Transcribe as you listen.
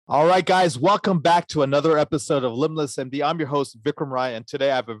All right, guys, welcome back to another episode of Limitless MD. I'm your host, Vikram Rai, and today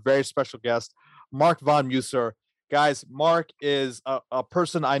I have a very special guest, Marc von Musser. Guys, Marc is a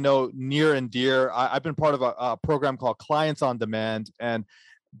person I know near and dear. I've been part of a program called Clients on Demand, and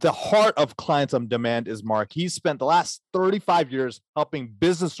the heart of Clients on Demand is Marc. He's spent the last 35 years helping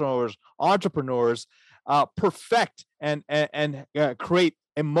business owners, entrepreneurs perfect and create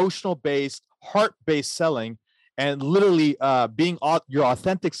emotional-based, heart-based selling and literally being your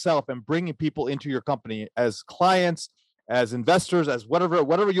authentic self and bringing people into your company as clients, as investors, as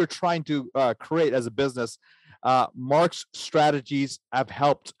whatever you're trying to create as a business. Marc's strategies have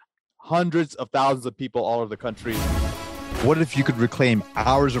helped hundreds of thousands of people all over the country. What if you could reclaim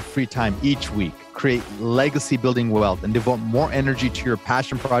hours of free time each week, create legacy building wealth, and devote more energy to your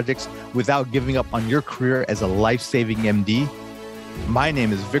passion projects without giving up on your career as a life-saving MD? My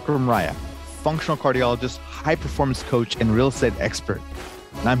name is Vikram Raya, functional cardiologist, high performance coach, and real estate expert.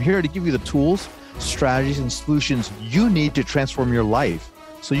 And I'm here to give you the tools, strategies, and solutions you need to transform your life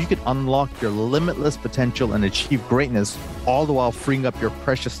so you can unlock your limitless potential and achieve greatness, all the while freeing up your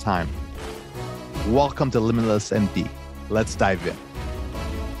precious time. Welcome to Limitless MD. Let's dive in.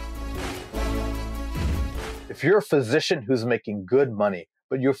 If you're a physician who's making good money,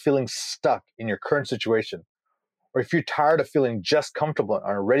 but you're feeling stuck in your current situation, or if you're tired of feeling just comfortable and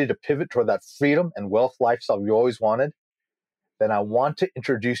are ready to pivot toward that freedom and wealth lifestyle you always wanted, then I want to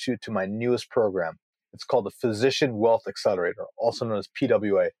introduce you to my newest program. It's called the Physician Wealth Accelerator, also known as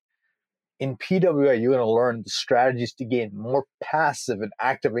PWA. In PWA, you're going to learn the strategies to gain more passive and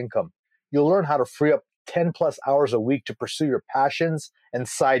active income. You'll learn how to free up 10 plus hours a week to pursue your passions and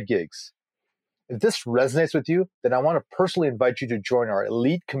side gigs. If this resonates with you, then I want to personally invite you to join our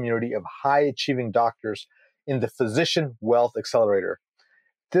elite community of high-achieving doctors in the Physician Wealth Accelerator.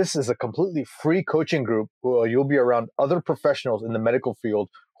 This is a completely free coaching group where you'll be around other professionals in the medical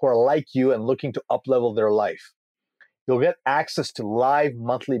field who are like you and looking to up-level their life. You'll get access to live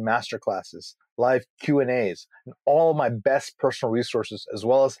monthly masterclasses, live Q&As, and all my best personal resources, as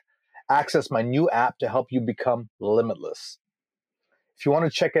well as access my new app to help you become limitless. If you want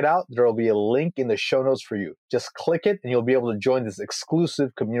to check it out, there will be a link in the show notes for you. Just click it and you'll be able to join this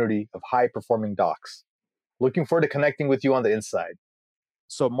exclusive community of high-performing docs. Looking forward to connecting with you on the inside.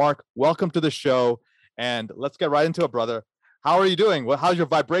 So, Marc, welcome to the show, and let's get right into it, brother. How are you doing? How's your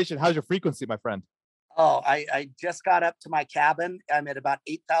vibration? How's your frequency, my friend? Oh, I just got up to my cabin. I'm at about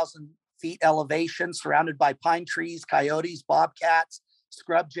 8,000 feet elevation, surrounded by pine trees, coyotes, bobcats,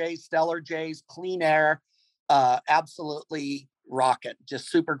 scrub jays, stellar jays, clean air. Absolutely rocket. Just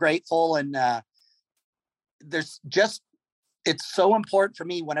super grateful. And it's so important for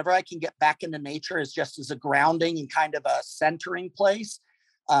me whenever I can get back into nature is just as a grounding and kind of a centering place.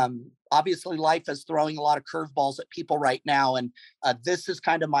 Obviously life is throwing a lot of curveballs at people right now. And this is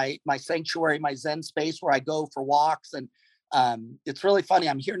kind of my sanctuary, my Zen space where I go for walks. And it's really funny.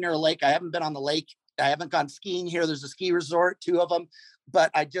 I'm here near a lake. I haven't been on the lake. I haven't gone skiing here. There's a ski resort, 2 of them,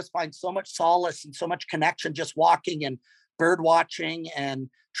 but I just find so much solace and so much connection just walking and bird watching and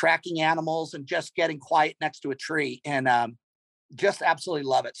tracking animals and just getting quiet next to a tree. And just absolutely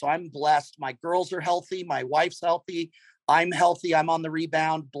love it. So I'm blessed. My girls are healthy. My wife's healthy. I'm healthy. I'm on the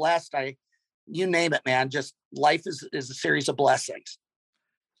rebound, blessed. You name it, man. Just life is a series of blessings.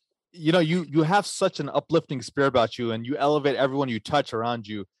 You know, you have such an uplifting spirit about you, and you elevate everyone you touch around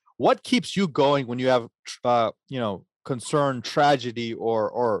you. What keeps you going when you have, concern, tragedy,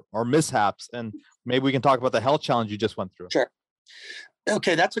 or mishaps? And maybe we can talk about the health challenge you just went through. Sure.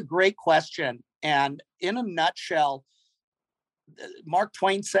 Okay, that's a great question. And in a nutshell, Mark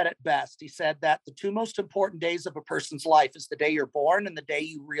Twain said it best. He said that the 2 most important days of a person's life is the day you're born and the day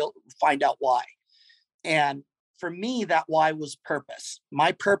you find out why. And for me, that why was purpose.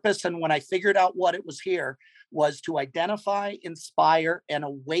 My purpose, and when I figured out what it was here, was to identify, inspire, and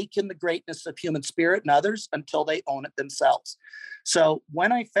awaken the greatness of human spirit in others until they own it themselves. So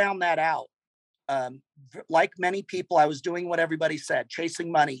when I found that out, like many people, I was doing what everybody said, chasing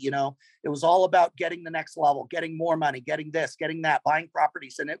money. It was all about getting the next level, getting more money, getting this, getting that, buying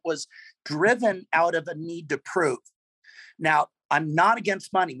properties. And it was driven out of a need to prove. Now, I'm not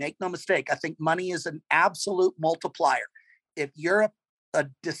against money. Make no mistake. I think money is an absolute multiplier. If you're a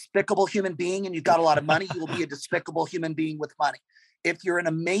despicable human being and you've got a lot of money, you will be a despicable human being with money. If you're an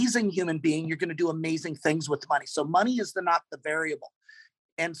amazing human being, you're going to do amazing things with money. So money is not the variable.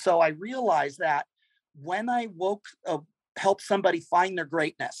 And so I realized that when I help somebody find their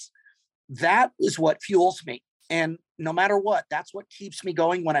greatness, that is what fuels me. And no matter what, that's what keeps me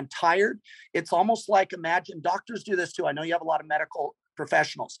going when I'm tired. It's almost like, imagine, doctors do this too. I know you have a lot of medical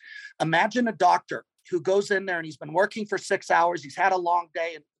professionals. Imagine a doctor who goes in there and he's been working for 6 hours. He's had a long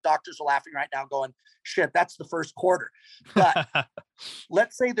day, and doctors are laughing right now going, shit, that's the first quarter. But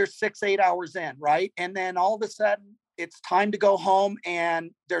let's say they're 6-8 hours in, right? And then all of a sudden it's time to go home,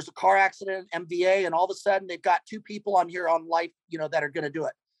 and there's a car accident, MVA, and all of a sudden they've got 2 people on here on life, that are going to do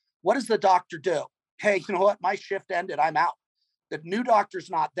it. What does the doctor do? Hey, you know what? My shift ended. I'm out. The new doctor's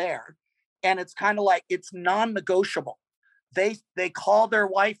not there. And it's kind of like, it's non-negotiable. They call their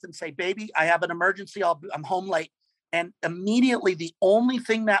wife and say, baby, I have an emergency. I'm home late. And immediately the only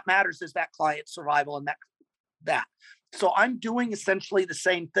thing that matters is that client's survival and that. So I'm doing essentially the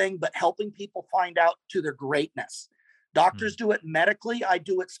same thing, but helping people find out to their greatness. Doctors do it medically. I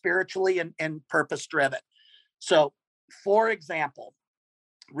do it spiritually and purpose driven. So for example,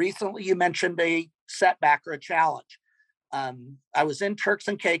 recently you mentioned a setback or a challenge. I was in Turks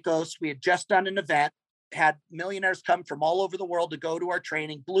and Caicos. We had just done an event, had millionaires come from all over the world to go to our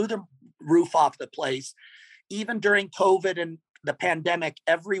training, blew the roof off the place. Even during COVID and the pandemic,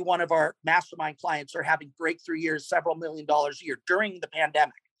 every one of our mastermind clients are having breakthrough years, several $1 million a year during the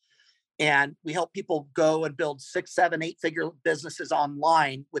pandemic. And we help people go and build 6, 7, 8-figure businesses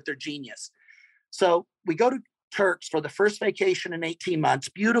online with their genius. So we go to Turks for the first vacation in 18 months,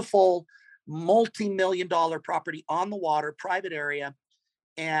 beautiful, multi-million-dollar property on the water, private area.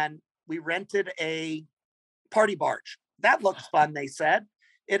 And we rented a party barge. That looks fun, they said.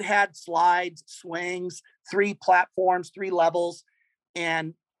 It had slides, swings, 3 platforms, 3 levels.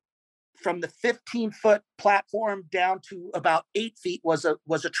 And from the 15-foot platform down to about 8 feet was a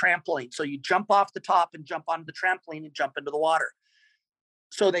trampoline. So you jump off the top and jump onto the trampoline and jump into the water.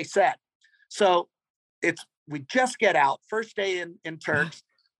 So they said. So we just get out, first day in Turks.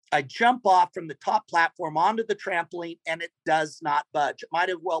 I jump off from the top platform onto the trampoline, and it does not budge. It might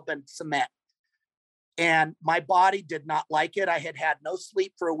have well been cement. And my body did not like it. I had had no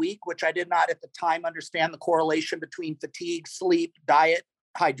sleep for a week, which I did not at the time understand the correlation between fatigue, sleep, diet,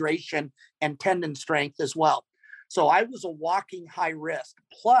 hydration, and tendon strength as well. So I was a walking high risk.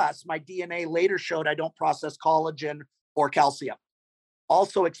 Plus, my DNA later showed I don't process collagen or calcium.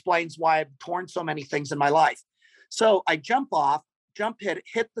 Also explains why I've torn so many things in my life. So I jump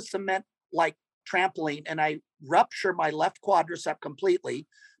hit the cement like trampoline, and I rupture my left quadricep completely,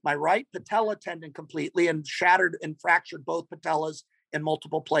 my right patella tendon completely, and shattered and fractured both patellas in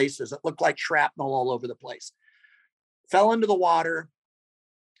multiple places. It looked like shrapnel all over the place. Fell into the water,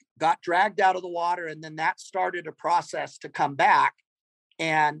 got dragged out of the water, and then that started a process to come back.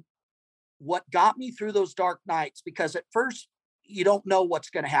 And what got me through those dark nights, because at first you don't know what's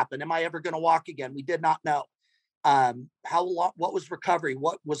going to happen. Am I ever going to walk again? We did not know. How long, what was recovery?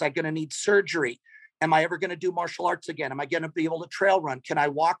 What was I going to need surgery? Am I ever going to do martial arts again? Am I going to be able to trail run? Can I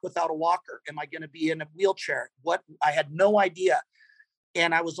walk without a walker? Am I going to be in a wheelchair? I had no idea.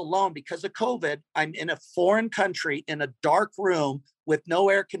 And I was alone because of COVID. I'm in a foreign country in a dark room with no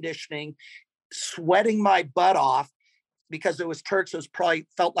air conditioning, sweating my butt off because it was Turks. It was probably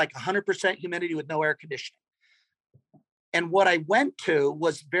felt like 100% humidity with no air conditioning. And what I went to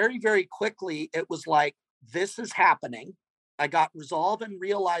was very, very quickly, it was like, this is happening. I got resolve and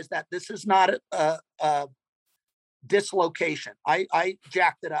realized that this is not a dislocation. I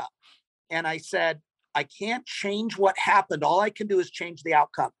jacked it up. And I said, I can't change what happened. All I can do is change the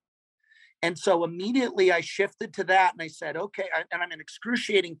outcome. And so immediately I shifted to that. And I said, okay, and I'm in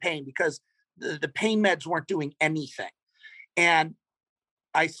excruciating pain because the pain meds weren't doing anything. And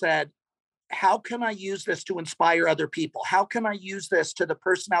I said, how can I use this to inspire other people? How can I use this to the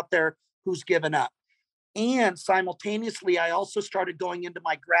person out there who's given up? And simultaneously, I also started going into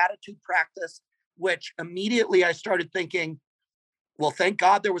my gratitude practice, which immediately I started thinking, well, thank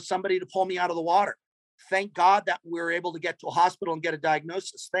God there was somebody to pull me out of the water. Thank God that we were able to get to a hospital and get a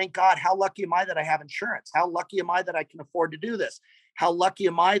diagnosis. Thank God. How lucky am I that I have insurance? How lucky am I that I can afford to do this? How lucky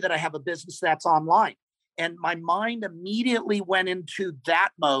am I that I have a business that's online? And my mind immediately went into that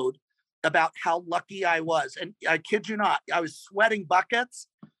mode about how lucky I was. And I kid you not, I was sweating buckets.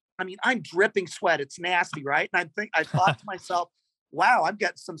 I mean, I'm dripping sweat. It's nasty, right? And I thought to myself, wow, I'm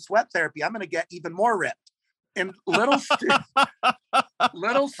getting some sweat therapy. I'm going to get even more ripped. And little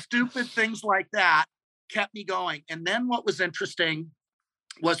stupid things like that kept me going. And then what was interesting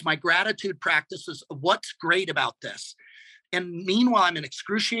was my gratitude practices of what's great about this. And meanwhile, I'm in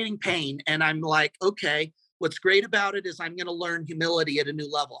excruciating pain. And I'm like, okay, what's great about it is I'm going to learn humility at a new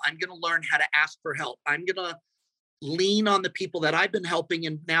level. I'm going to learn how to ask for help. I'm going to lean on the people that I've been helping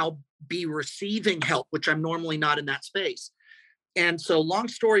and now be receiving help, which I'm normally not in that space. And so long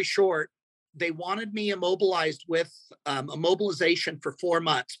story short, they wanted me immobilized with a mobilization for 4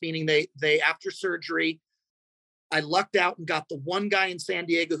 months, meaning they after surgery, I lucked out and got the one guy in San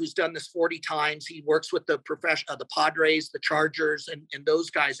Diego who's done this 40 times. He works with the the Padres, the Chargers, and those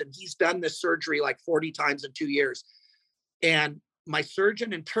guys. And he's done this surgery like 40 times in 2 years. And my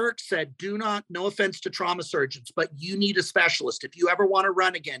surgeon in Turk said, no offense to trauma surgeons, but you need a specialist. If you ever want to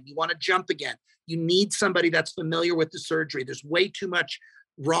run again, you want to jump again, you need somebody that's familiar with the surgery. There's way too much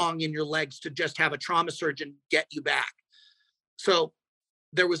wrong in your legs to just have a trauma surgeon get you back. So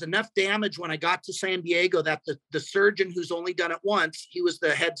there was enough damage when I got to San Diego that the surgeon who's only done it once, he was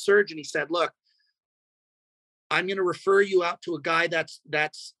the head surgeon. He said, look, I'm going to refer you out to a guy that's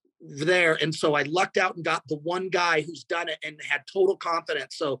there. And so I lucked out and got the one guy who's done it and had total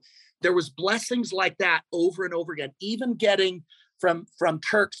confidence. So there was blessings like that over and over again, even getting from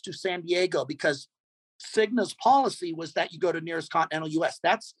Turks to San Diego, because Cigna's policy was that you go to nearest continental US.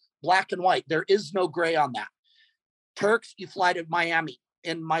 That's black and white. There is no gray on that. Turks, you fly to Miami.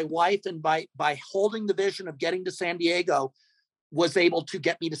 And my wife, and by holding the vision of getting to San Diego, was able to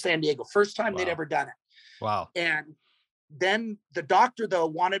get me to San Diego. First time they'd ever done it. Wow. And then the doctor, though,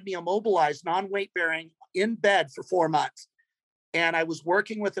 wanted me immobilized, non-weight bearing, in bed for 4 months. And I was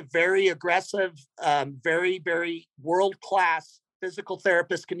working with a very aggressive, very, very world-class physical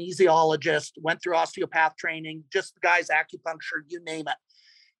therapist, kinesiologist, went through osteopath training, just the guy's acupuncture, you name it.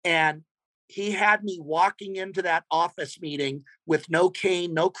 And he had me walking into that office meeting with no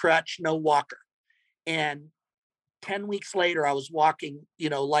cane, no crutch, no walker. And 10 weeks later, I was walking,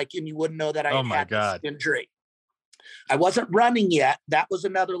 and you wouldn't know that I had this injury. I wasn't running yet. That was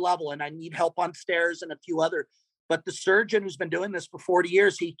another level. And I need help on stairs and a few other. But the surgeon who's been doing this for 40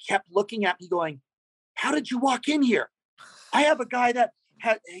 years, he kept looking at me going, how did you walk in here? I have a guy that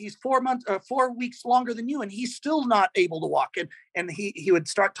he's 4 weeks longer than you, and he's still not able to walk. And he would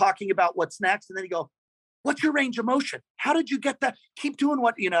start talking about what's next. And then he'd go, what's your range of motion? How did you get that? Keep doing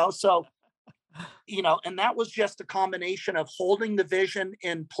what, so, and that was just a combination of holding the vision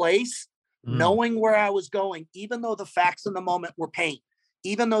in place, knowing where I was going, even though the facts in the moment were pain,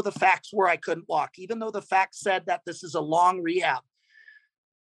 even though the facts were I couldn't walk, even though the facts said that this is a long rehab.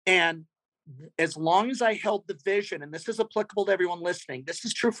 And as long as I held the vision, and this is applicable to everyone listening, this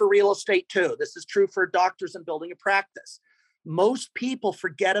is true for real estate too. This is true for doctors and building a practice. Most people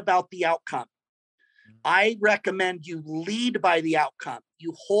forget about the outcome. I recommend you lead by the outcome.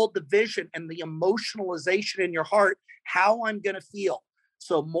 You hold the vision and the emotionalization in your heart, how I'm going to feel.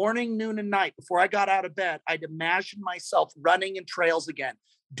 So morning, noon, and night, before I got out of bed, I'd imagine myself running in trails again,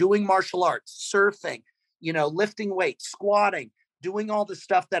 doing martial arts, surfing, lifting weights, squatting, doing all the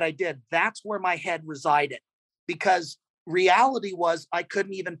stuff that I did. That's where my head resided, because reality was I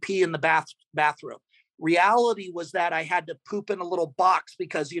couldn't even pee in the bathroom. Reality was that I had to poop in a little box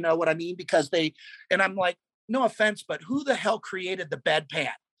because, you know what I mean? And I'm like, no offense, but who the hell created the bedpan?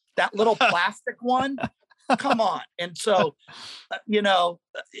 That little plastic one? Come on. And so,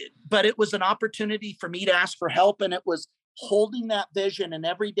 but it was an opportunity for me to ask for help. And it was holding that vision and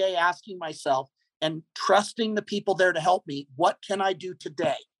every day asking myself and trusting the people there to help me. What can I do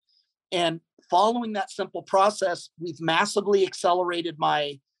today? And following that simple process, we've massively accelerated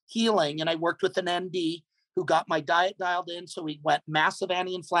my healing. And I worked with an ND who got my diet dialed in. So we went massive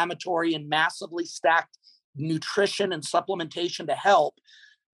anti-inflammatory and massively stacked nutrition and supplementation to help.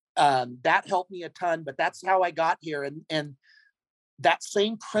 That helped me a ton, but that's how I got here. And that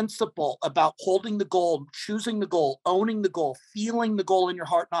same principle about holding the goal, choosing the goal, owning the goal, feeling the goal in your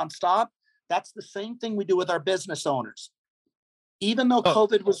heart nonstop, that's the same thing we do with our business owners. Even though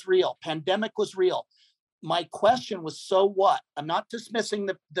COVID was real, pandemic was real, my question was, so what? I'm not dismissing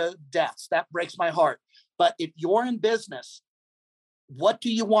the deaths. That breaks my heart. But if you're in business, what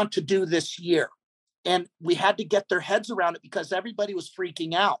do you want to do this year? And we had to get their heads around it because everybody was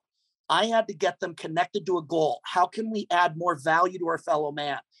freaking out. I had to get them connected to a goal. How can we add more value to our fellow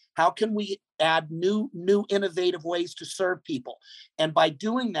man? How can we add new innovative ways to serve people? And by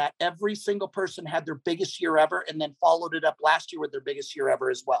doing that, every single person had their biggest year ever, and then followed it up last year with their biggest year ever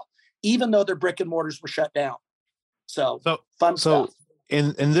as well, even though their brick and mortars were shut down. So fun stuff.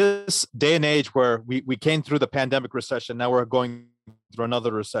 In this day and age where we came through the pandemic recession, now we're going through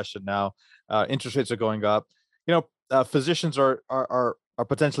another recession now. Interest rates are going up. Physicians are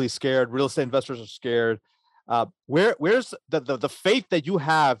potentially scared. Real estate investors are scared. Where's the faith that you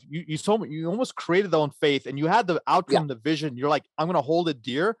have? You almost created their own faith, and you had the outcome, the vision. You're like, I'm going to hold it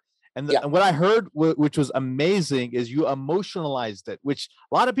dear. And what I heard, which was amazing, is you emotionalized it, which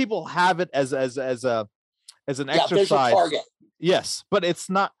a lot of people have it as an exercise. Yes, but it's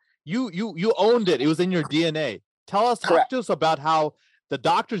not. You owned it. It was in your DNA. Talk to us about how the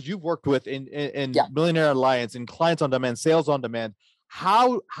doctors you've worked with in Millionaire Alliance, in Clients on Demand, Sales on Demand,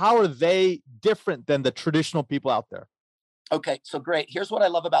 How are they different than the traditional people out there? Okay, so great. Here's what I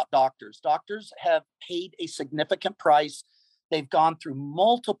love about doctors. Doctors have paid a significant price. They've gone through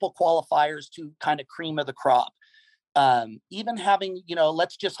multiple qualifiers to kind of cream of the crop. Even having,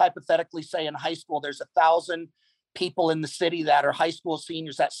 let's just hypothetically say in high school, there's 1,000 people in the city that are high school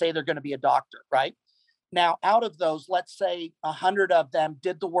seniors that say they're going to be a doctor, right? Now, out of those, let's say 100 of them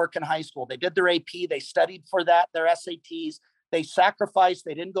did the work in high school. They did their AP, they studied for that, their SATs, they sacrificed,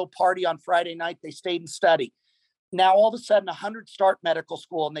 they didn't go party on Friday night, they stayed and studied. Now, all of a sudden, 100 start medical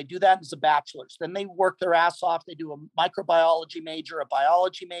school, and they do that as a bachelor's. Then they work their ass off. They do a microbiology major, a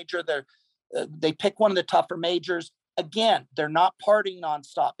biology major. They pick one of the tougher majors. Again, they're not partying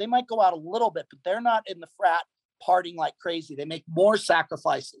nonstop. They might go out a little bit, but they're not in the frat partying like crazy. They make more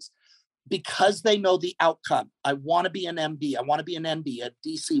sacrifices because they know the outcome. I want to be an MD. I want to be an ND, a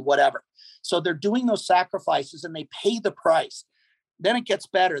DC, whatever. So they're doing those sacrifices and they pay the price. Then it gets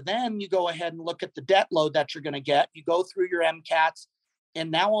better. Then you go ahead and look at the debt load that you're going to get. You go through your MCATs,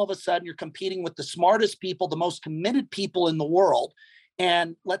 and now all of a sudden you're competing with the smartest people, the most committed people in the world.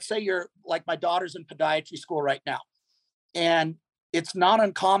 And let's say you're like my daughter's in podiatry school right now. And it's not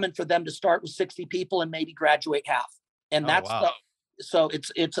uncommon for them to start with 60 people and maybe graduate half. And so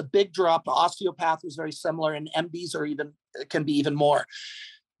it's a big drop. The osteopath was very similar, and MDs can be even more.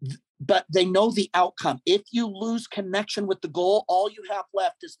 But they know the outcome. If you lose connection with the goal, all you have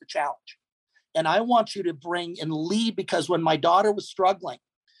left is the challenge. And I want you to bring and lead, because when my daughter was struggling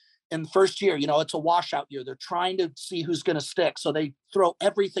in the first year, it's a washout year. They're trying to see who's going to stick. So they throw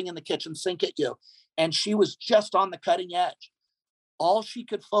everything in the kitchen sink at you. And she was just on the cutting edge. All she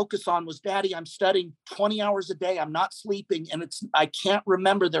could focus on was, Daddy, I'm studying 20 hours a day. I'm not sleeping. And I can't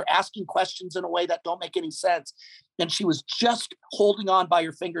remember. They're asking questions in a way that don't make any sense. And she was just holding on by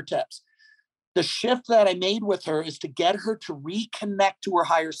her fingertips. The shift that I made with her is to get her to reconnect to her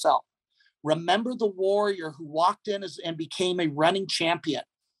higher self. Remember the warrior who walked in and became a running champion.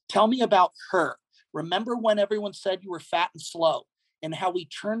 Tell me about her. Remember when everyone said you were fat and slow, and how we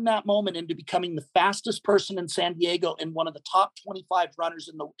turned that moment into becoming the fastest person in San Diego and one of the top 25 runners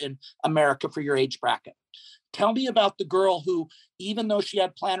in America for your age bracket. Tell me about the girl who, even though she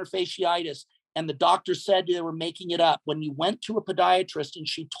had plantar fasciitis and the doctor said they were making it up, when you went to a podiatrist and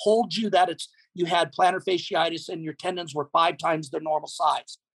she told you that you had plantar fasciitis and your tendons were 5 times their normal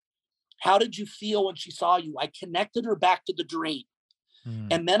size. How did you feel when she saw you? I connected her back to the dream.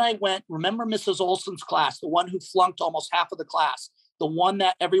 And then I went, remember Mrs. Olson's class, the one who flunked almost half of the class, the one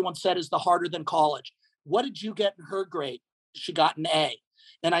that everyone said is the harder than college. What did you get in her grade? She got an A.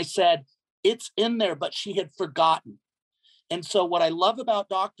 And I said, it's in there, but she had forgotten. And so what I love about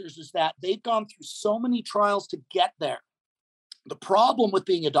doctors is that they've gone through so many trials to get there. The problem with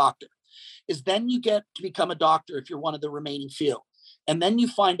being a doctor is then you get to become a doctor if you're one of the remaining few. And then you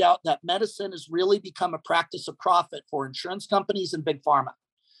find out that medicine has really become a practice of profit for insurance companies and big pharma.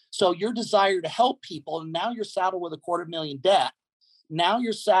 So your desire to help people, and now you're saddled with $250,000 debt. Now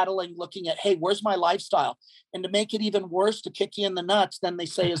you're saddling, looking at, hey, where's my lifestyle? And to make it even worse, to kick you in the nuts, then they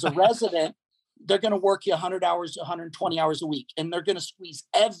say as a resident, they're going to work you 100 hours, 120 hours a week, and they're going to squeeze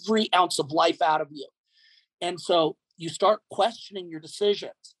every ounce of life out of you. And so you start questioning your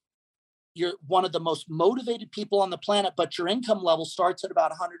decisions. You're one of the most motivated people on the planet, but your income level starts at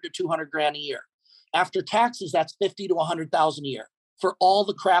about 100 to 200 grand a year. After taxes, that's 50 to 100,000 a year for all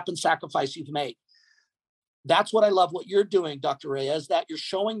the crap and sacrifice you've made. That's what I love what you're doing, Dr. Rea, is that you're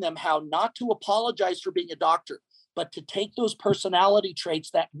showing them how not to apologize for being a doctor, but to take those personality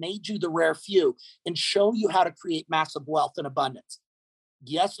traits that made you the rare few and show you how to create massive wealth and abundance.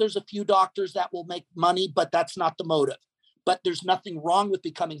 Yes, there's a few doctors that will make money, but that's not the motive. But there's nothing wrong with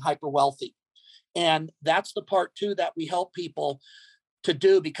becoming hyper wealthy. And that's the part too that we help people to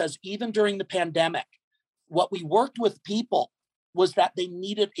do, because even during the pandemic, what we worked with people was that they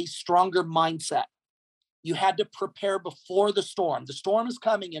needed a stronger mindset. You had to prepare before the storm. The storm is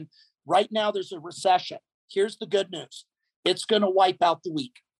coming, and right now there's a recession. Here's the good news. It's going to wipe out the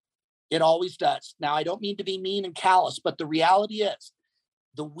weak. It always does. Now, I don't mean to be mean and callous, but the reality is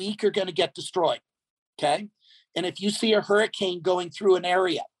the weak are going to get destroyed, okay? And if you see a hurricane going through an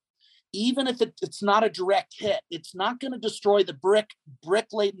area, even if it's not a direct hit, it's not going to destroy the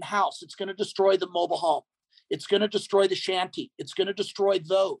brick-laden house. It's going to destroy the mobile home. It's going to destroy the shanty. It's going to destroy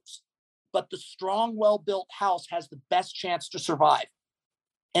those. But the strong, well-built house has the best chance to survive.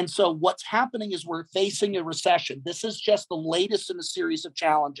 And so what's happening is we're facing a recession. This is just the latest in a series of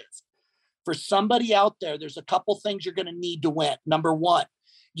challenges. For somebody out there, there's a couple things you're going to need to win. Number one,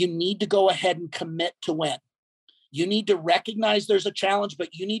 you need to go ahead and commit to win. You need to recognize there's a challenge,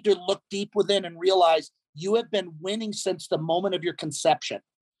 but you need to look deep within and realize you have been winning since the moment of your conception.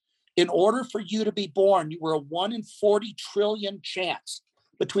 In order for you to be born, you were a 1 in 40 trillion chance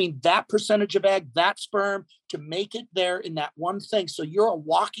between that percentage of egg, that sperm, to make it there in that one thing. So you're a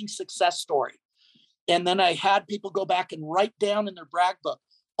walking success story. And then I had people go back and write down in their brag book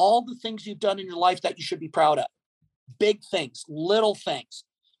all the things you've done in your life that you should be proud of. Big things, little things,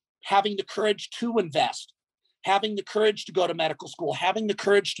 having the courage to invest, having the courage to go to medical school, having the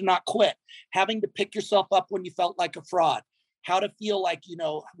courage to not quit, having to pick yourself up when you felt like a fraud, how to feel like,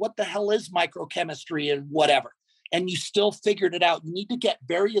 what the hell is microchemistry and whatever. And you still figured it out. You need to get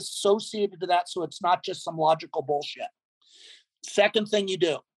very associated to that so it's not just some logical bullshit. Second thing you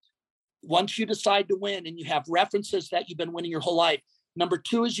do, once you decide to win and you have references that you've been winning your whole life, number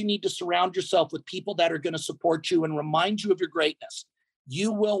 2 is you need to surround yourself with people that are going to support you and remind you of your greatness.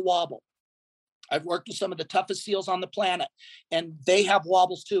 You will wobble. I've worked with some of the toughest SEALs on the planet, and they have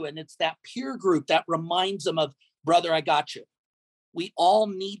wobbles too. And it's that peer group that reminds them of, brother, I got you. We all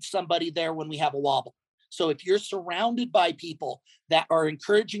need somebody there when we have a wobble. So if you're surrounded by people that are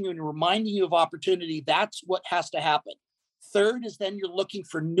encouraging you and reminding you of opportunity, that's what has to happen. Third is then you're looking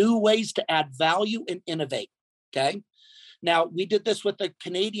for new ways to add value and innovate. Okay. Now, we did this with a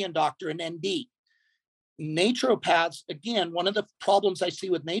Canadian doctor, an ND. Naturopaths, again, one of the problems I see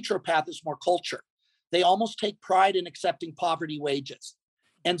with naturopath is more culture. They almost take pride in accepting poverty wages.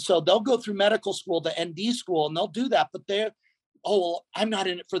 And so they'll go through medical school, the ND school, and they'll do that. But they're, well, I'm not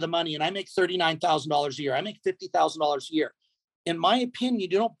in it for the money, and I make $39,000 a year. I make $50,000 a year. In my opinion, you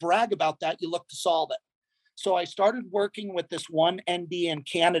don't brag about that. You look to solve it. So I started working with this one ND in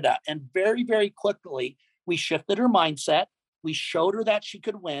Canada, and very, very quickly, we shifted her mindset. We showed her that she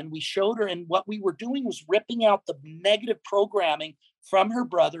could win. We showed her, and what we were doing was ripping out the negative programming from her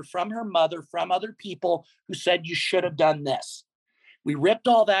brother, from her mother, from other people who said you should have done this. We ripped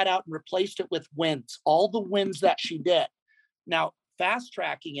all that out and replaced it with wins, all the wins that she did. Now, fast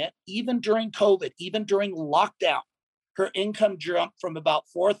tracking it, even during COVID, even during lockdown, her income jumped from about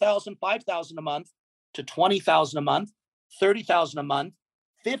 $4,000, $5,000 a month to $20,000 a month, $30,000 a month,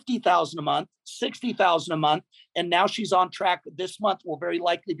 $50,000 a month, $60,000 a month. And now she's on track. This month will very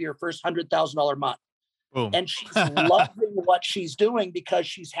likely be her first $100,000 month. Boom. And she's loving what she's doing because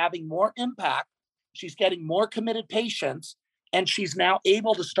she's having more impact. She's getting more committed patients, and she's now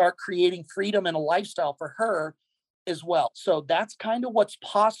able to start creating freedom and a lifestyle for her as well. So that's kind of what's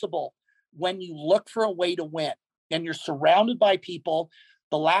possible when you look for a way to win and you're surrounded by people.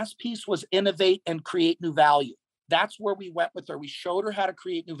 The last piece was innovate and create new value. That's where we went with her. We showed her how to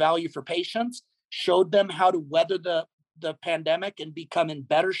create new value for patients, showed them how to weather the pandemic and become in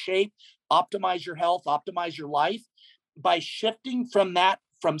better shape, optimize your health, optimize your life. By shifting from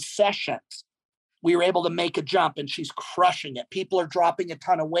sessions, we were able to make a jump, and she's crushing it. People are dropping a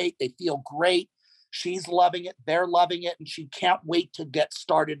ton of weight. They feel great. She's loving it. They're loving it. And she can't wait to get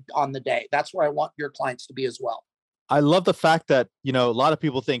started on the day. That's where I want your clients to be as well. I love the fact that, a lot of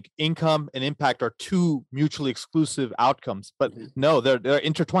people think income and impact are two mutually exclusive outcomes, but no, they're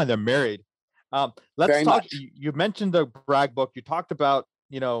intertwined. They're married. Let's Very talk. much. You mentioned the brag book. You talked about,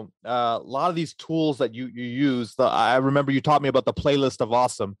 a lot of these tools that you use. I remember you taught me about the playlist of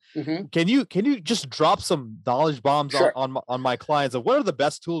awesome. Mm-hmm. Can you just drop some knowledge bombs Sure. on my clients of what are the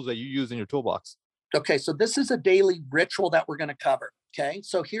best tools that you use in your toolbox? Okay, so this is a daily ritual that we're going to cover. Okay,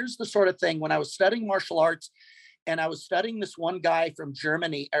 so here's the sort of thing. When I was studying martial arts, and I was studying this one guy from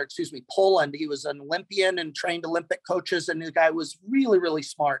Poland. He was an Olympian and trained Olympic coaches, and the guy was really, really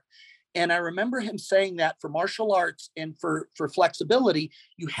smart. And I remember him saying that for martial arts and for flexibility,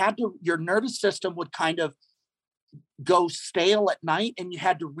 your nervous system would kind of go stale at night, and you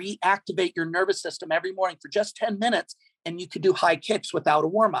had to reactivate your nervous system every morning for just 10 minutes, and you could do high kicks without a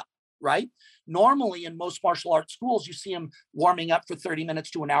warm-up, right? Normally in most martial arts schools, you see them warming up for 30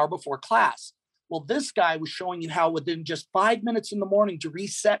 minutes to an hour before class. Well, this guy was showing you how within just 5 minutes in the morning to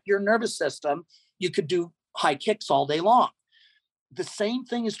reset your nervous system, you could do high kicks all day long. The same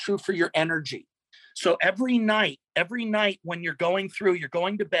thing is true for your energy. So every night when you're going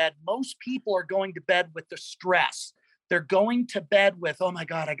to bed, most people are going to bed with the stress. They're going to bed with, oh my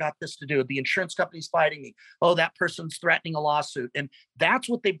God, I got this to do. The insurance company's fighting me. Oh, that person's threatening a lawsuit. And that's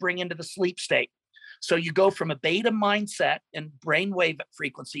what they bring into the sleep state. So you go from a beta mindset and brainwave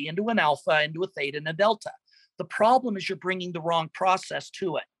frequency into an alpha, into a theta, and a delta. The problem is you're bringing the wrong process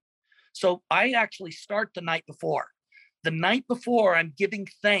to it. So I actually start the night before. The night before, I'm giving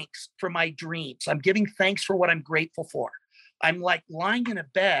thanks for my dreams. I'm giving thanks for what I'm grateful for. I'm like lying in a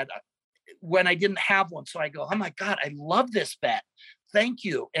bed when I didn't have one. So I go, oh my God, I love this bed. Thank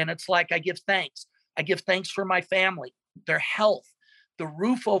you. And it's like I give thanks. I give thanks for my family, their health, the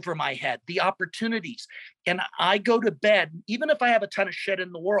roof over my head, the opportunities. And I go to bed, even if I have a ton of shit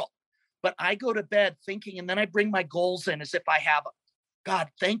in the world, but I go to bed thinking, and then I bring my goals in as if I have them. God,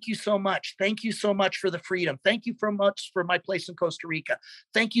 thank you so much. Thank you so much for the freedom. Thank you so much for my place in Costa Rica.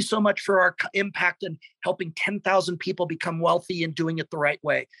 Thank you so much for our impact in helping 10,000 people become wealthy and doing it the right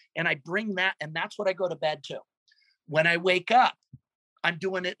way. And I bring that, and that's what I go to bed to. When I wake up, I'm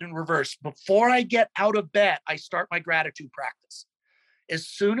doing it in reverse. Before I get out of bed, I start my gratitude practice. As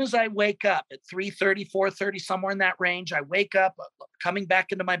soon as I wake up at 3:30, 4:30, somewhere in that range, I wake up, coming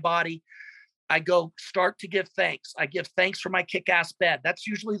back into my body. I go start to give thanks. I give thanks for my kick-ass bed. That's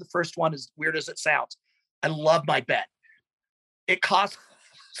usually the first one, as weird as it sounds. I love my bed. It costs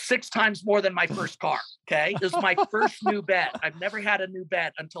 6 times more than my first car, okay? This is my first new bed. I've never had a new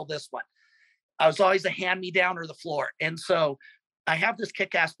bed until this one. I was always a hand-me-down or the floor. And so I have this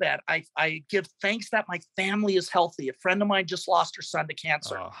kick-ass bed. I give thanks that my family is healthy. A friend of mine just lost her son to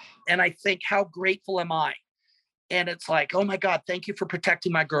cancer. Oh. And I think, how grateful am I? And it's like, oh my God, thank you for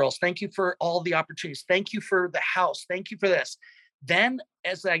protecting my girls. Thank you for all the opportunities. Thank you for the house. Thank you for this. Then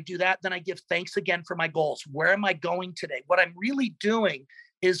as I do that, then I give thanks again for my goals. Where am I going today? What I'm really doing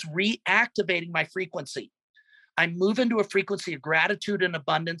is reactivating my frequency. I move into a frequency of gratitude and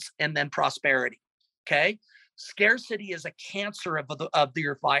abundance and then prosperity. Okay. Scarcity is a cancer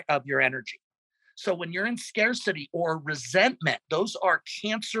of your energy. So when you're in scarcity or resentment, those are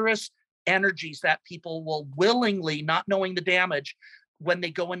cancerous energies that people will willingly, not knowing the damage, when they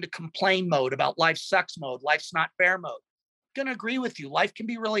go into complain mode about life sucks mode, life's not fair mode. I'm gonna agree with you. Life can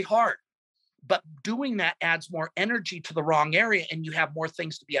be really hard, but doing that adds more energy to the wrong area and you have more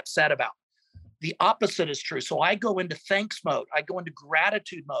things to be upset about. The opposite is true. So I go into thanks mode. I go into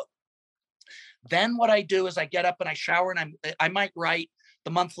gratitude mode. Then what I do is I get up and I shower, and I might write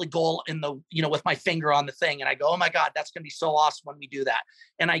the monthly goal in the, with my finger on the thing. And I go, oh my God, that's going to be so awesome when we do that.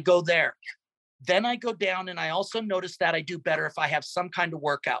 And I go there. Then I go down, and I also notice that I do better if I have some kind of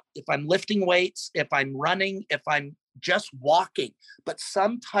workout. If I'm lifting weights, if I'm running, if I'm just walking, but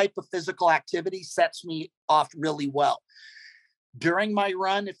some type of physical activity sets me off really well. During my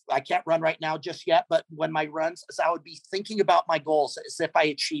run, if I can't run right now just yet, but when my runs, I would be thinking about my goals as if I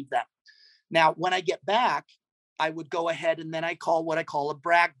achieved them. Now, when I get back, I would go ahead and then I call what I call a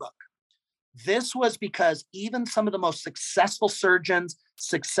brag book. This was because even some of the most successful surgeons,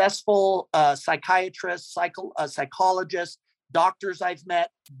 successful psychiatrists, psychologists, doctors I've met,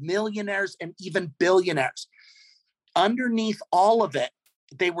 millionaires, and even billionaires, underneath all of it,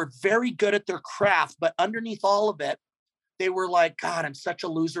 they were very good at their craft, but underneath all of it, they were like, God, I'm such a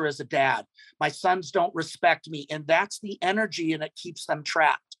loser as a dad. My sons don't respect me. And that's the energy, and it keeps them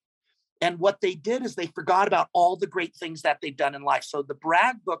trapped. And what they did is they forgot about all the great things that they've done in life. So the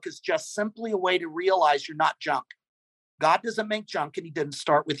brag book is just simply a way to realize you're not junk. God doesn't make junk, and he didn't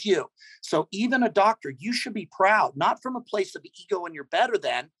start with you. So even a doctor, you should be proud, not from a place of ego and you're better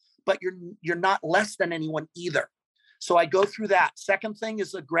than, but you're not less than anyone either. So I go through that. Second thing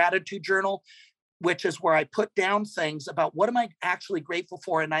is a gratitude journal, which is where I put down things about what am I actually grateful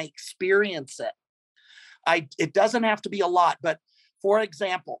for, and I experience it. It doesn't have to be a lot, but for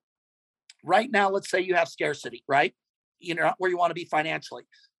example, right now, let's say you have scarcity, right? You're not where you want to be financially.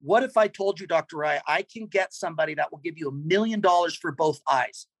 What if I told you, Dr. Rye, I can get somebody that will give you $1 million for both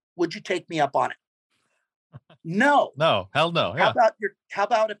eyes? Would you take me up on it? No. No, hell no. Yeah. How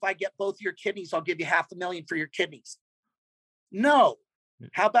about if I get both your kidneys, I'll give you $500,000 for your kidneys? No.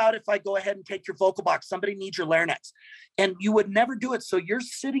 How about if I go ahead and take your vocal box? Somebody needs your larynx. And you would never do it. So you're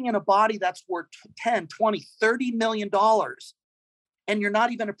sitting in a body that's worth 10, 20, $30 million. And you're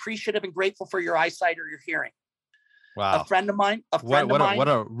not even appreciative and grateful for your eyesight or your hearing. Wow. A friend of mine. What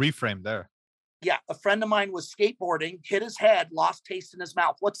a reframe there. Yeah. A friend of mine was skateboarding, hit his head, lost taste in his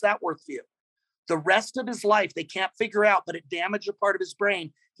mouth. What's that worth for you? The rest of his life, they can't figure out, but it damaged a part of his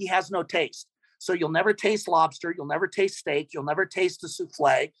brain. He has no taste. So you'll never taste lobster. You'll never taste steak. You'll never taste the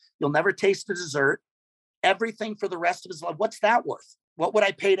souffle. You'll never taste the dessert. Everything for the rest of his life. What's that worth? What would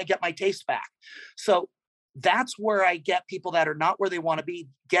I pay to get my taste back? So that's where I get people that are not where they want to be,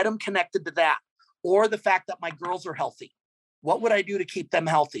 get them connected to that. Or the fact that my girls are healthy. What would I do to keep them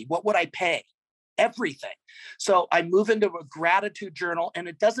healthy? What would I pay? Everything. So I move into a gratitude journal, and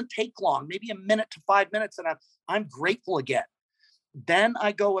it doesn't take long, maybe a minute to 5 minutes, and I'm grateful again. Then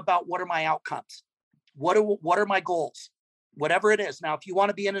I go about what are my outcomes? What are my goals? Whatever it is. Now, if you want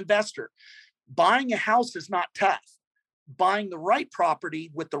to be an investor, buying a house is not tough. Buying the right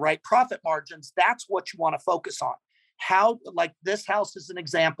property with the right profit margins, that's what you want to focus on. How, like this house is an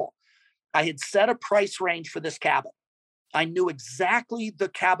example. I had set a price range for this cabin. I knew exactly the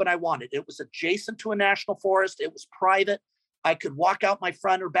cabin I wanted. It was adjacent to a national forest. It was private. I could walk out my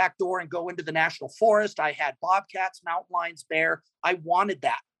front or back door and go into the national forest. I had bobcats, mountain lions, bear. I wanted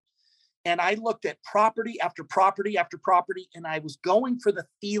that. And I looked at property after property after property, and I was going for the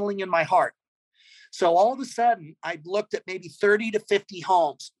feeling in my heart. So all of a sudden, I looked at maybe 30 to 50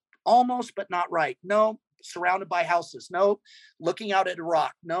 homes, almost, but not right. No, surrounded by houses. No, looking out at a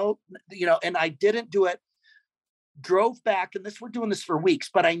rock. No, and I didn't do it. Drove back, and we're doing this for weeks,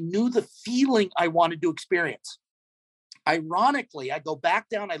 but I knew the feeling I wanted to experience. Ironically, I go back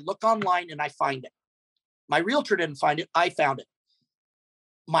down, I look online, and I find it. My realtor didn't find it. I found it.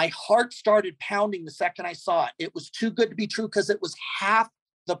 My heart started pounding the second I saw it. It was too good to be true because it was half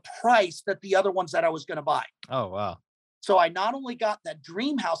the price that the other ones that I was going to buy. Oh, wow. So I not only got that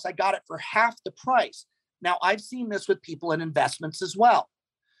dream house, I got it for half the price. Now, I've seen this with people in investments as well.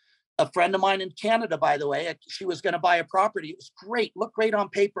 A friend of mine in Canada, by the way, she was going to buy a property. It was great, looked great on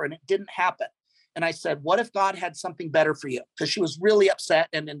paper, and it didn't happen. And I said, what if God had something better for you? Because she was really upset.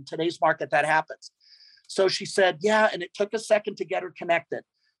 And in today's market, that happens. So she said, yeah. And it took a second to get her connected.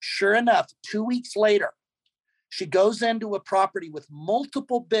 Sure enough, 2 weeks later, she goes into a property with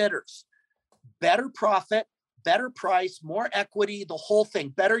multiple bidders, better profit, better price, more equity, the whole thing,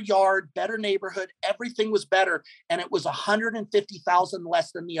 better yard, better neighborhood, everything was better. And it was 150,000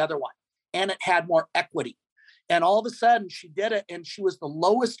 less than the other one. And it had more equity. And all of a sudden she did it, and she was the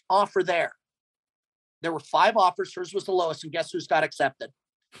lowest offer there. There were 5 offers. Hers was the lowest. And guess who's got accepted?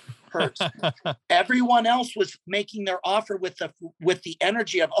 Hers. Everyone else was making their offer with the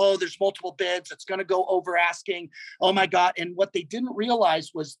energy of, oh, there's multiple bids. It's going to go over asking. Oh my God. And what they didn't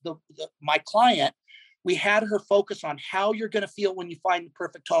realize was my client, we had her focus on how you're going to feel when you find the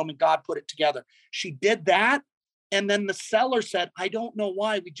perfect home, and God put it together. She did that. And then the seller said, I don't know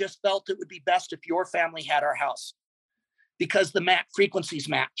why. We just felt it would be best if your family had our house because the frequencies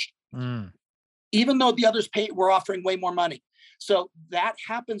matched. Even though the others were offering way more money. So that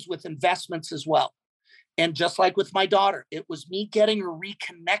happens with investments as well. And just like with my daughter, it was me getting her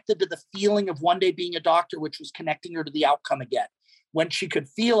reconnected to the feeling of one day being a doctor, which was connecting her to the outcome again. When she could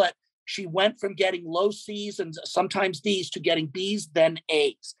feel it, she went from getting low C's and sometimes D's to getting B's, then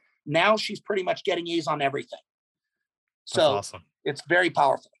A's. Now she's pretty much getting A's on everything. So awesome. It's very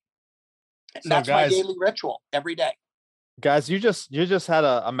powerful. And that's guys, my daily ritual every day. Guys, you just had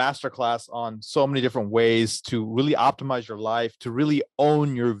a masterclass on so many different ways to really optimize your life, to really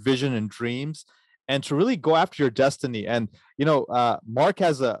own your vision and dreams, and to really go after your destiny. And Marc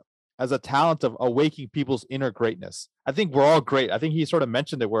has a talent of awakening people's inner greatness. I think we're all great. I think he sort of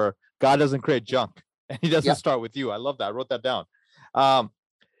mentioned it, where God doesn't create junk, and He doesn't start with you. I love that. I wrote that down.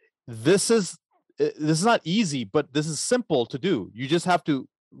 This is not easy, but this is simple to do. You just have to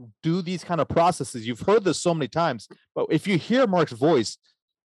do these kind of processes. You've heard this so many times, but if you hear Marc's voice,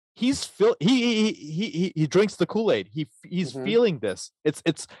 he drinks the Kool-Aid. He's feeling this.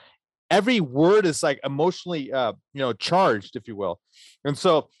 It's every word is like emotionally charged, if you will. And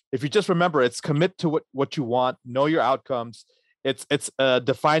so if you just remember, it's commit to what you want, know your outcomes. It's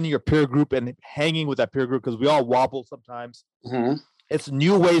defining your peer group and hanging with that peer group, because we all wobble sometimes. It's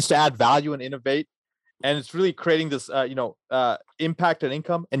new ways to add value and innovate. And it's really creating this, impact and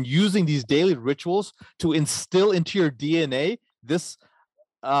income, and using these daily rituals to instill into your DNA this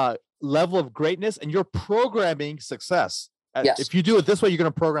level of greatness, and you're programming success. Yes. If you do it this way, you're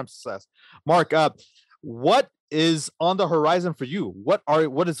going to program success. Marc, what is on the horizon for you? What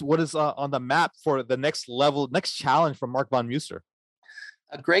is on the map for the next level, next challenge for Marc von Musser?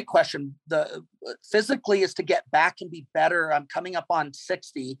 A great question. The physically is to get back and be better. I'm coming up on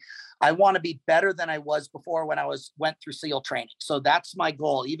 60. I want to be better than I was before when I went through SEAL training. So that's my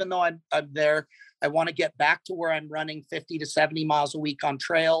goal. Even though I'm there, I want to get back to where I'm running 50 to 70 miles a week on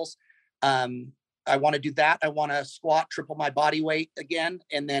trails. I want to do that. I want to squat, triple my body weight again,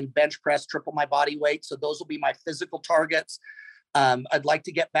 and then bench press, triple my body weight. So those will be my physical targets. I'd like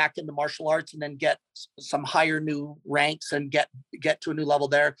to get back into martial arts and then get some higher new ranks and get to a new level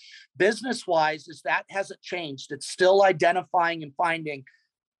there. Business wise, that hasn't changed. It's still identifying and finding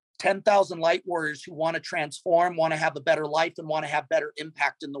 10,000 light warriors who want to transform, want to have a better life, and want to have better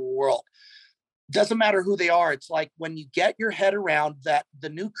impact in the world. Doesn't matter who they are. It's like when you get your head around that the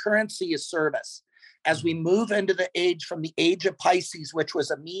new currency is service. As we move into from the age of Pisces, which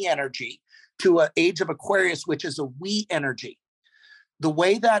was a me energy, to an age of Aquarius, which is a we energy. The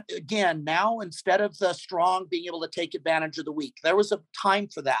way that, again, now instead of the strong being able to take advantage of the weak, there was a time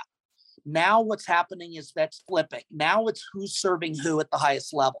for that. Now what's happening is that's flipping. Now it's who's serving who at the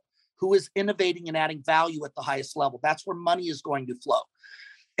highest level, who is innovating and adding value at the highest level. That's where money is going to flow.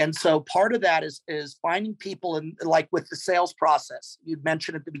 And so part of that is finding people, and like with the sales process you'd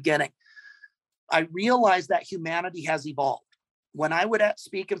mentioned at the beginning, I realized that humanity has evolved. When I would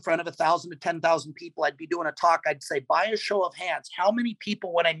speak in front of 1,000 to 10,000 people, I'd be doing a talk. I'd say, by a show of hands, how many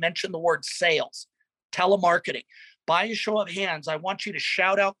people, when I mention the word sales, telemarketing, by a show of hands, I want you to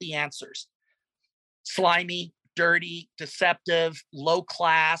shout out the answers: slimy, dirty, deceptive, low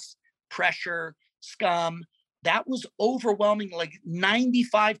class, pressure, scum. That was overwhelming, like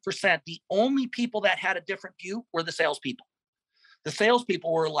 95%. The only people that had a different view were the salespeople. The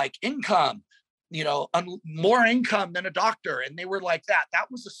salespeople were like, income, more income than a doctor. And they were like that.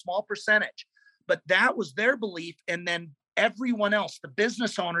 That was a small percentage, but that was their belief. And then everyone else, the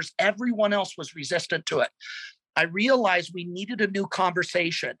business owners, everyone else was resistant to it. I realized we needed a new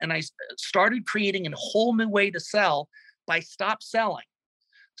conversation. And I started creating a whole new way to sell by stop selling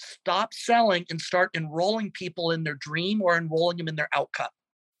and start enrolling people in their dream or enrolling them in their outcome.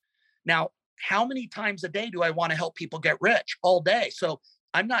 Now, how many times a day do I want to help people get rich? All day. So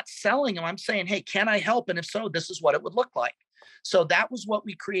I'm not selling them. I'm saying, hey, can I help? And if so, this is what it would look like. So that was what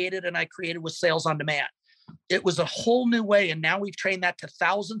we created. And I created with Sales on Demand. It was a whole new way. And now we've trained that to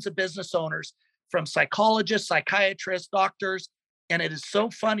thousands of business owners, from psychologists, psychiatrists, doctors. And it is so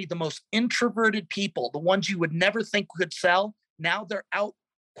funny. The most introverted people, the ones you would never think could sell, now they're out,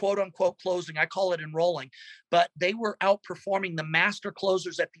 quote unquote, closing. I call it enrolling, but they were outperforming the master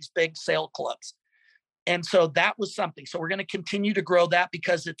closers at these big sale clubs. And so that was something. So we're going to continue to grow that,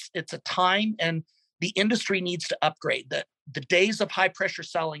 because it's a time, and the industry needs to upgrade. The days of high pressure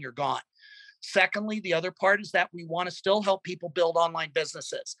selling are gone. Secondly, the other part is that we want to still help people build online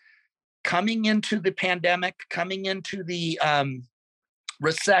businesses. Coming into the pandemic, coming into the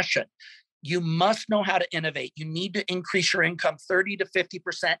recession, you must know how to innovate. You need to increase your income 30 to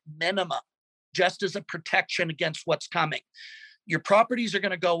 50% minimum, just as a protection against what's coming. Your properties are going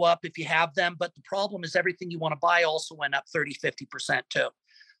to go up if you have them, but the problem is everything you want to buy also went up 30, 50% too.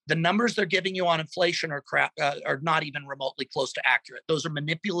 The numbers they're giving you on inflation are crap, are not even remotely close to accurate. Those are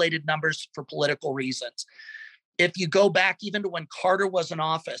manipulated numbers for political reasons. If you go back even to when Carter was in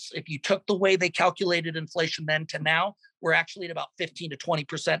office, if you took the way they calculated inflation then to now, we're actually at about 15 to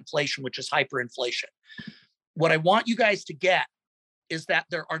 20% inflation, which is hyperinflation. What I want you guys to get is that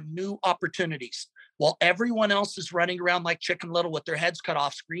there are new opportunities. While everyone else is running around like Chicken Little with their heads cut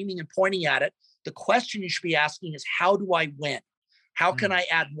off, screaming and pointing at it, the question you should be asking is, how do I win? How can I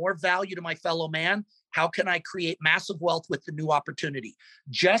add more value to my fellow man? How can I create massive wealth with the new opportunity?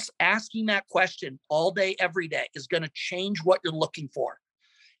 Just asking that question all day, every day is going to change what you're looking for.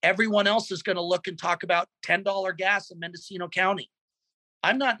 Everyone else is going to look and talk about $10 gas in Mendocino County.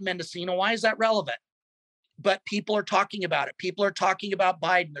 I'm not in Mendocino. Why is that relevant? But people are talking about it. People are talking about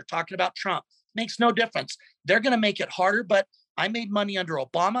Biden. They're talking about Trump. Makes no difference. They're going to make it harder, but I made money under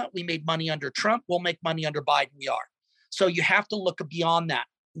Obama. We made money under Trump. We'll make money under Biden. We are. So you have to look beyond that.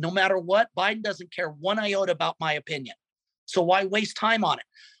 No matter what, Biden doesn't care one iota about my opinion. So why waste time on it?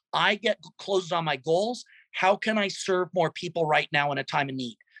 I get closed on my goals. How can I serve more people right now in a time of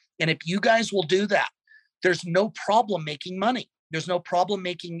need? And if you guys will do that, there's no problem making money. There's no problem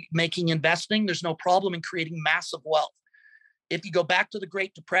making investing. There's no problem in creating massive wealth. If you go back to the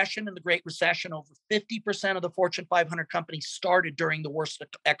Great Depression and the Great Recession, over 50% of the Fortune 500 companies started during the worst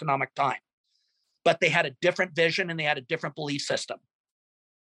economic time. But they had a different vision and they had a different belief system.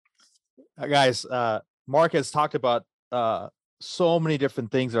 Guys, Marc has talked about so many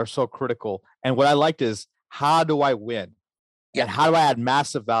different things that are so critical. And what I liked is, how do I win? And how do I add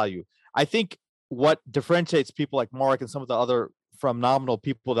massive value? I think what differentiates people like Marc and some of the other phenomenal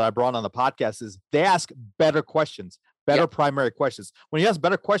people that I brought on the podcast is they ask better questions, better primary questions. When you ask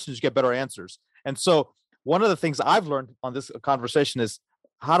better questions, you get better answers. And so one of the things I've learned on this conversation is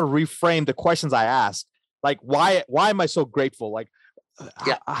how to reframe the questions I ask. Like, why am I so grateful? Like,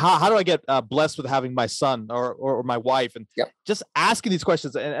 how do I get blessed with having my son or my wife? And just asking these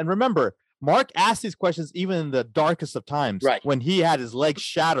questions. And remember, Marc asked these questions even in the darkest of times, when he had his legs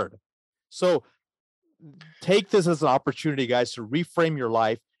shattered. So take this as an opportunity, guys, to reframe your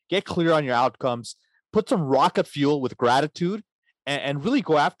life, get clear on your outcomes, put some rocket fuel with gratitude, and really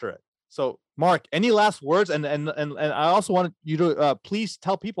go after it. So, Marc, any last words? And I also want you to please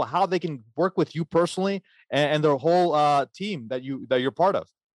tell people how they can work with you personally and their whole team that you're part of.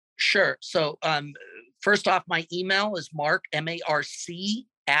 Sure. So first off, my email is Marc, MARC,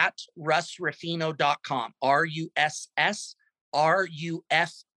 at russruffino.com.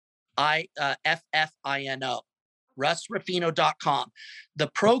 RUSSRUFFINO. russruffino.com. The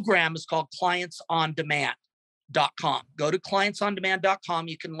program is called Clients on Demand. Go to clientsondemand.com.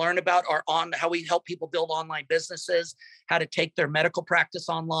 You can learn about how we help people build online businesses, how to take their medical practice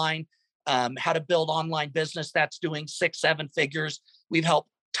online, how to build online business that's doing 6-7 figures. We've helped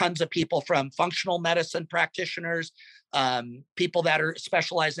tons of people, from functional medicine practitioners, people that are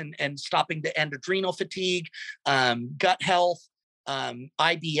specialized in stopping the end adrenal fatigue, gut health,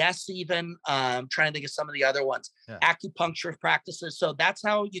 IBS even. Trying to think of some of the other ones, acupuncture practices. So that's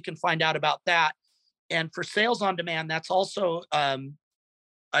how you can find out about that. And for sales on demand, that's also, I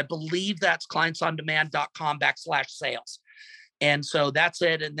believe that's clientsondemand.com/sales. And so that's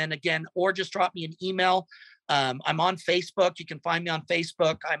it. And then again, or just drop me an email. I'm on Facebook. You can find me on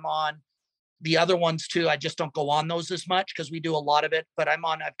Facebook. I'm on the other ones too. I just don't go on those as much because we do a lot of it, but I've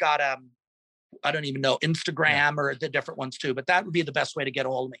got, I don't even know, Instagram or the different ones too, but that would be the best way to get a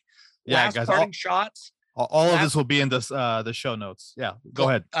hold of me. Last guys, parting shots. All of this will be in this the show notes. Yeah, go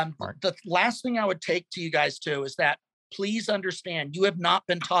ahead, Mark. The last thing I would take to you guys too is that please understand you have not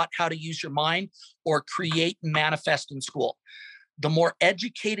been taught how to use your mind or create and manifest in school. The more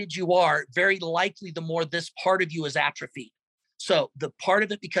educated you are, very likely the more this part of you is atrophied. So the part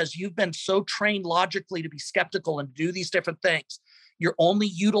of it, because you've been so trained logically to be skeptical and do these different things, you're only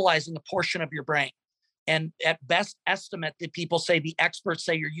utilizing a portion of your brain. And at best estimate, the experts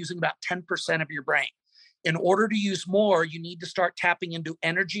say you're using about 10% of your brain. In order to use more, you need to start tapping into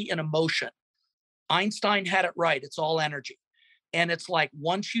energy and emotion. Einstein had it right. It's all energy. And it's like,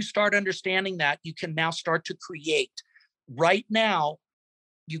 once you start understanding that, you can now start to create. Right now,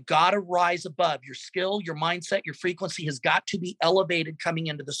 you got to rise above. Your skill, your mindset, your frequency has got to be elevated coming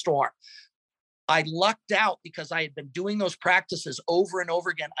into the storm. I lucked out because I had been doing those practices over and over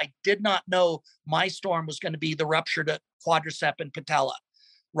again. I did not know my storm was going to be the ruptured quadricep and patella.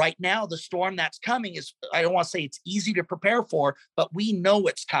 Right now, the storm that's coming is, I don't want to say it's easy to prepare for, but we know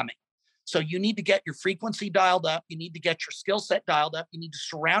it's coming. So you need to get your frequency dialed up. You need to get your skill set dialed up. You need to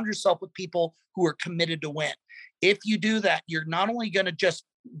surround yourself with people who are committed to win. If you do that, you're not only going to just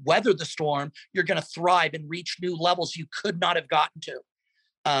weather the storm, you're going to thrive and reach new levels you could not have gotten to.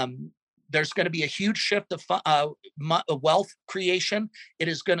 There's going to be a huge shift of wealth creation. It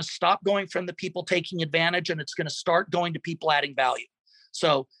is going to stop going from the people taking advantage, and it's going to start going to people adding value.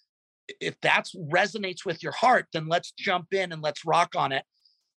 So if that resonates with your heart, then let's jump in and let's rock on it.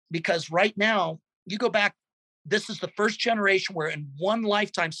 Because right now, you go back, this is the first generation where in one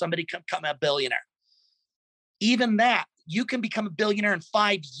lifetime, somebody can become a billionaire. Even that, you can become a billionaire in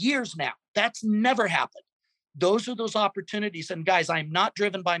 5 years now. That's never happened. Those are those opportunities. And guys, I'm not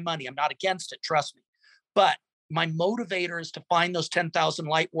driven by money. I'm not against it, trust me. But my motivator is to find those 10,000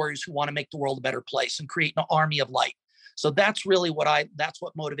 light warriors who want to make the world a better place and create an army of light. So that's really that's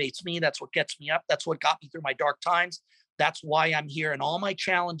what motivates me. That's what gets me up. That's what got me through my dark times. That's why I'm here. And all my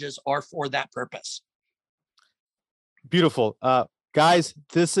challenges are for that purpose. Beautiful. Guys,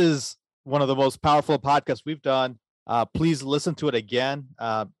 this is one of the most powerful podcasts we've done. Please listen to it again.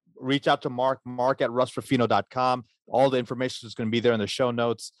 Reach out to Marc at russrufino.com. All the information is going to be there in the show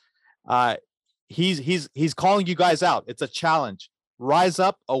notes. He's calling you guys out. It's a challenge. Rise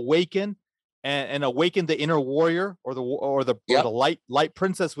up, awaken, and awaken the inner warrior or the light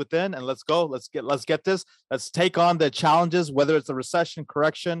princess within. And let's go. Let's get this. Let's take on the challenges, whether it's a recession,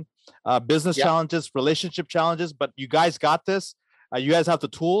 correction, business challenges, relationship challenges. But you guys got this. You guys have the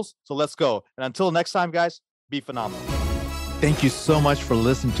tools. So let's go. And until next time, guys, be phenomenal. Thank you so much for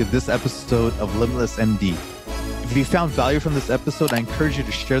listening to this episode of Limitless MD. If you found value from this episode, I encourage you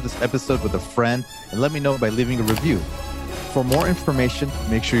to share this episode with a friend and let me know by leaving a review. For more information,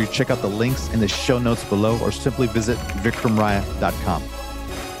 make sure you check out the links in the show notes below or simply visit vikramraya.com.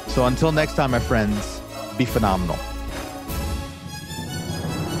 So until next time, my friends, be phenomenal.